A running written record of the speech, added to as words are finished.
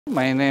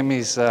My name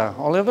is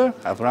Oliver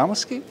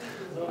Abramovskiy.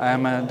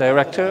 I'm a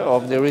director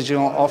of the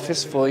Regional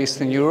Office for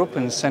Eastern Europe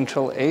and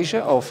Central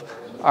Asia of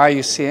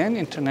IUCN,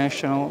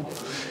 International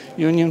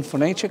Union for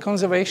Nature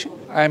Conservation.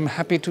 I'm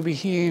happy to be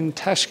here in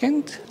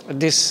Tashkent,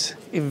 this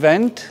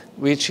event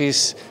which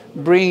is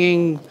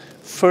bringing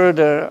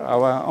further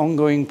our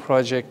ongoing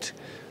project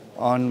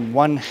on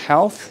One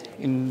Health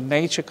in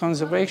nature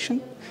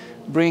conservation,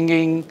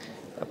 bringing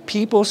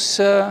people's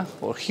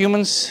or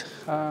humans'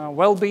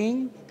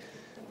 well-being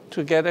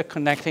together,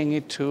 connecting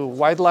it to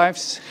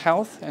wildlife's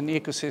health and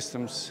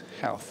ecosystems'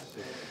 health.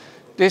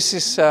 This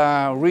is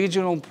a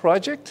regional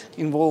project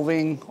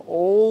involving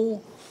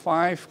all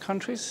 5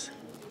 countries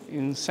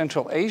in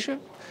Central Asia,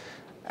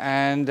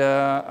 and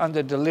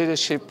under the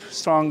leadership,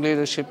 strong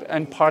leadership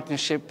and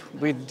partnership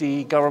with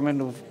the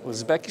government of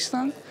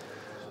Uzbekistan.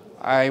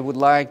 I would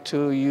like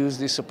to use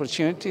this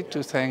opportunity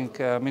to thank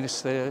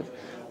Minister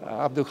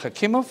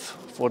Abdulhakimov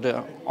for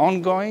the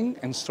ongoing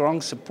and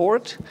strong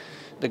support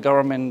the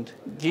government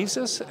gives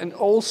us, and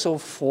also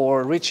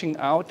for reaching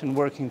out and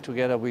working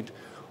together with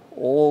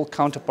all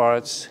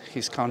counterparts,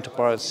 his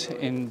counterparts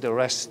in the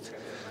rest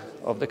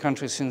of the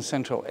countries in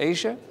Central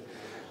Asia.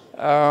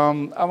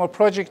 Our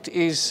project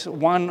is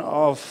one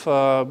of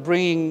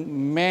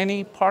bringing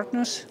many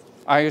partners.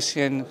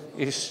 IUCN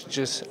is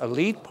just a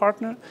lead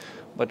partner,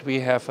 but we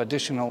have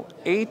additional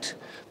 8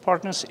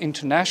 partners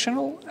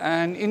international,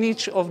 and in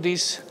each of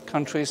these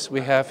countries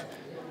we have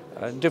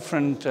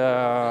different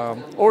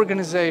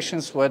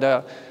organizations,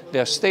 whether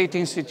they're state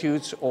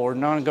institutes or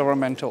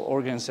non-governmental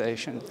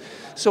organizations.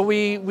 So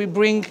we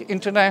bring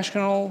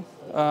international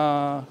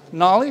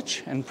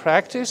knowledge and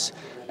practice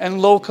and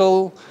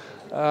local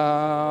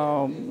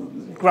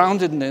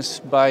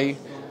groundedness by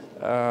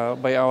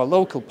our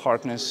local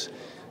partners.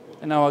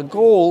 And our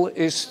goal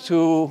is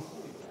to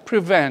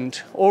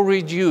prevent or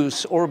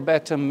reduce or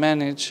better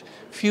manage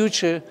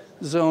future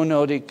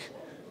zoonotic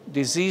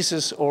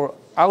diseases or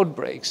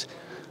outbreaks.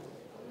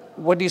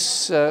 What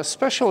is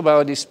special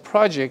about this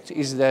project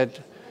is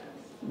that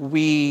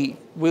we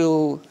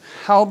will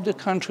help the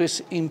countries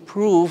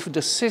improve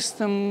the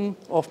system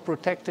of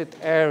protected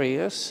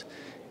areas,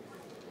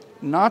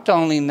 not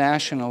only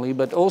nationally,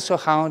 but also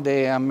how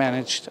they are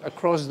managed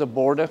across the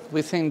border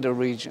within the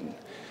region.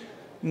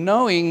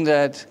 Knowing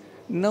that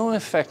no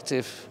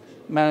effective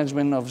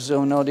management of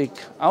zoonotic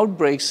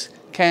outbreaks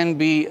can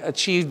be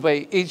achieved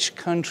by each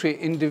country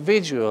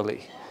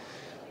individually.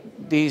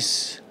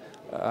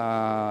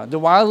 The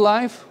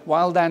wildlife,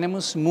 wild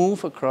animals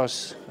move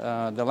across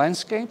the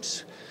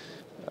landscapes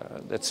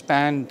that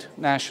span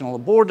national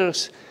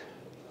borders,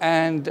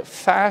 and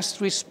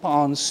fast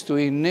response to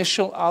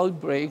initial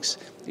outbreaks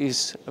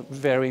is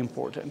very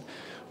important.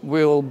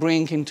 We'll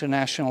bring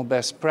international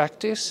best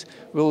practice,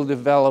 we'll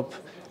develop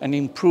and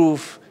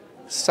improve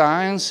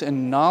science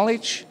and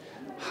knowledge,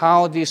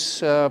 how these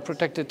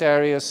protected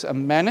areas are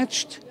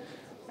managed,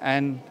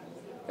 and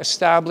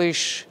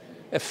establish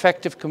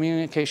effective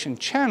communication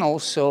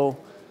channels so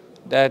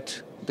that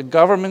the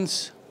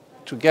governments,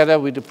 together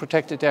with the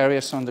protected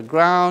areas on the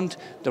ground,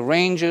 the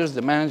rangers,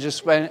 the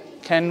managers,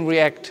 can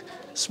react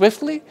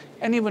swiftly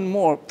and even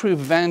more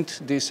prevent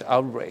these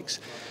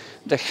outbreaks.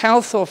 The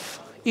health of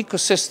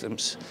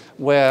ecosystems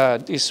where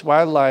this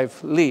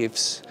wildlife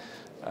lives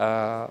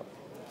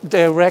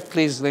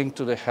directly is linked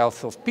to the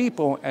health of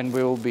people, and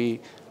we will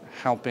be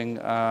helping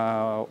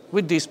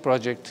with this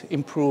project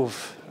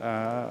improve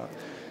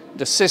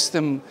the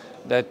system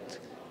that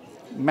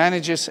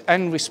manages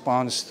and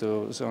responds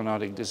to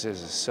zoonotic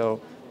diseases. So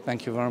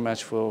thank you very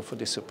much for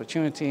this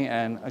opportunity.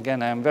 And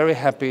again, I'm very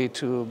happy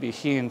to be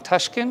here in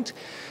Tashkent.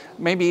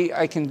 Maybe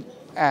I can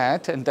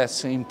add, and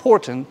that's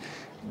important,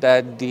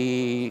 that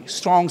the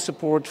strong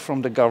support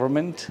from the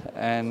government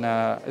and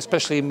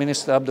especially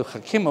Minister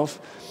Abdulhakimov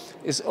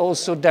is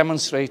also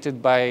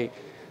demonstrated by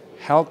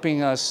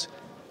helping us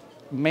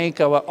make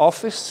our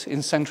office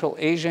in Central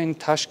Asia in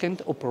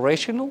Tashkent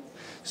operational.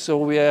 So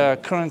we are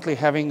currently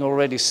having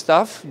already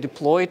staff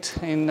deployed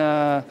in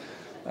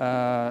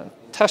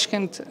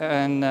Tashkent,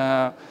 and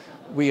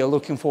we are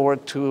looking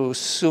forward to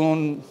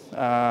soon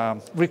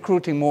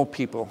recruiting more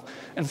people.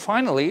 And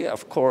finally,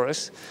 of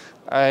course,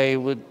 I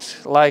would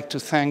like to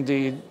thank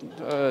the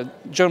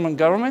German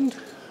government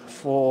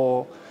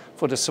for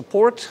the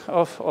support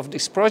of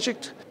this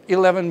project.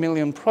 11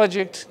 million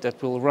project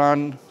that will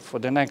run for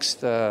the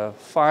next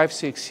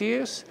 5-6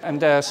 years,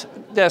 and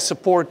their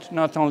support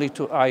not only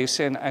to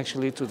IUCN,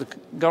 actually to the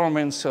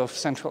governments of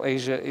Central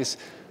Asia is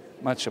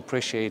much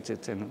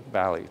appreciated and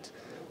valued.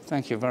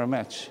 Thank you very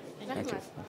much. Thank you.